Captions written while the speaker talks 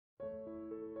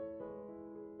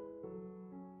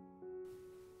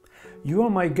You are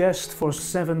my guest for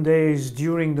 7 days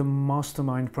during the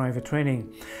MasterMind private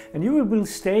training, and you will be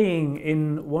staying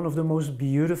in one of the most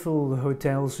beautiful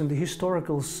hotels in the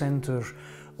historical center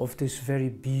of this very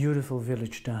beautiful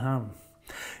village, Dahan.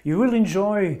 You will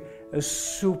enjoy a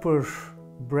super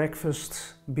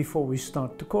breakfast before we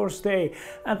start the course day.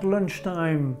 At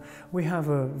lunchtime we have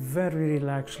a very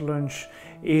relaxed lunch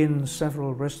in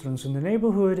several restaurants in the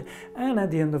neighborhood, and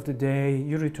at the end of the day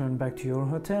you return back to your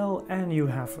hotel and you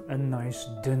have a nice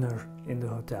dinner in the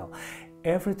hotel.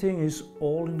 Everything is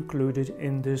all included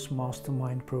in this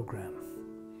MasterMind program.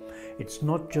 It's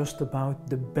not just about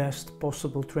the best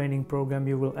possible training program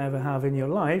you will ever have in your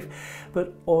life,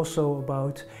 but also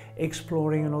about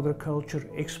exploring another culture,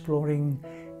 exploring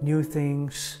new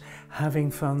things, having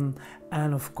fun,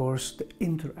 and of course the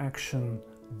interaction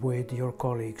with your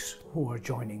colleagues who are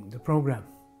joining the program.